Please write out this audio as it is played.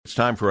It's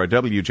time for our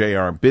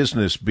WJR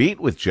Business Beat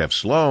with Jeff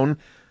Sloan,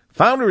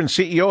 founder and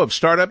CEO of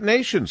Startup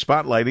Nation,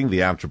 spotlighting the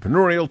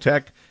entrepreneurial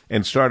tech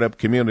and startup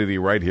community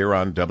right here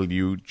on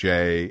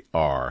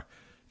WJR.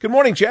 Good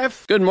morning,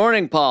 Jeff. Good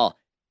morning, Paul.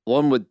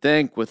 One would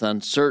think with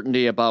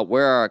uncertainty about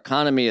where our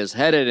economy is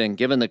headed and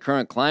given the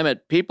current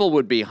climate, people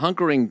would be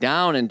hunkering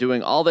down and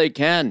doing all they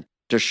can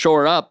to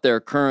shore up their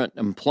current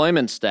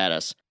employment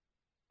status.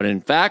 But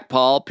in fact,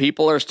 Paul,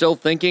 people are still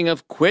thinking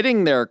of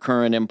quitting their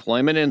current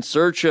employment in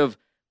search of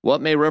what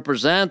may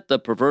represent the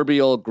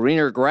proverbial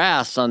greener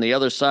grass on the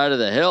other side of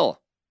the hill.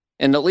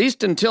 And at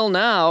least until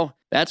now,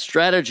 that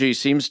strategy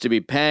seems to be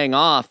paying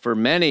off for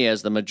many,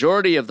 as the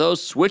majority of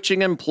those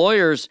switching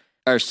employers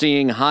are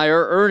seeing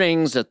higher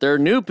earnings at their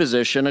new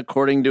position,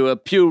 according to a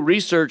Pew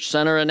Research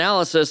Center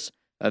analysis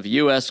of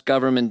U.S.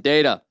 government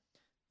data.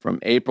 From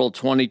April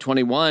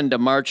 2021 to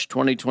March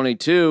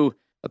 2022,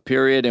 a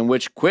period in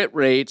which quit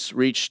rates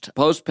reached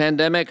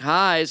post-pandemic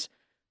highs,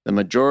 the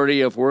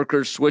majority of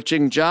workers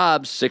switching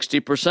jobs,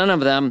 60% of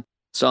them,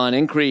 saw an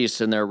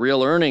increase in their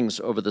real earnings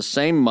over the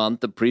same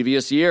month the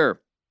previous year,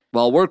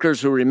 while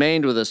workers who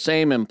remained with the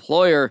same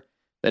employer,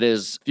 that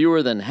is,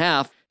 fewer than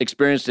half,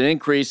 experienced an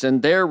increase in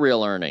their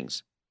real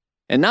earnings.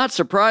 And not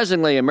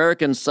surprisingly,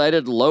 Americans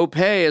cited low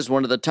pay as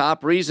one of the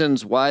top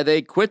reasons why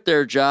they quit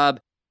their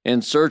job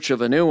in search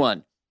of a new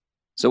one.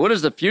 So what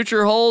does the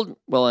future hold?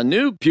 Well, a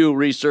new Pew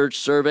Research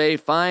survey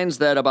finds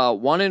that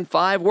about 1 in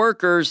 5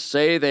 workers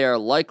say they are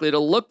likely to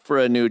look for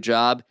a new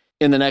job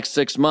in the next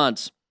 6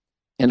 months.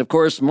 And of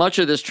course, much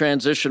of this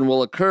transition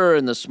will occur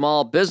in the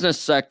small business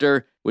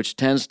sector, which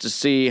tends to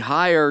see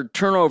higher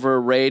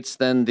turnover rates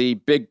than the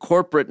big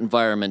corporate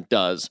environment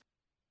does.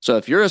 So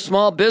if you're a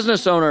small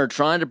business owner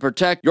trying to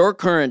protect your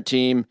current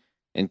team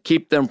and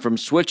keep them from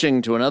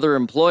switching to another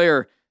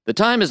employer, the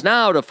time is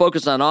now to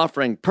focus on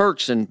offering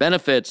perks and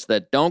benefits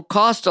that don't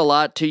cost a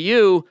lot to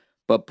you,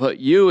 but put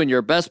you in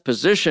your best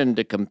position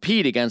to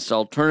compete against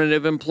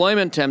alternative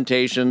employment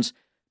temptations,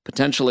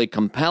 potentially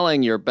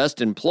compelling your best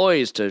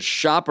employees to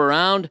shop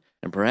around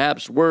and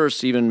perhaps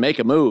worse, even make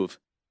a move.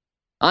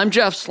 I'm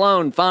Jeff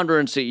Sloan, founder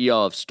and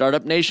CEO of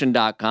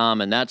StartupNation.com,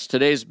 and that's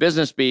today's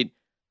Business Beat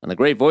on the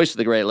great voice of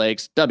the Great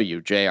Lakes,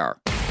 WJR.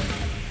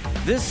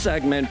 This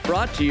segment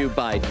brought to you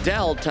by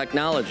Dell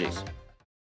Technologies.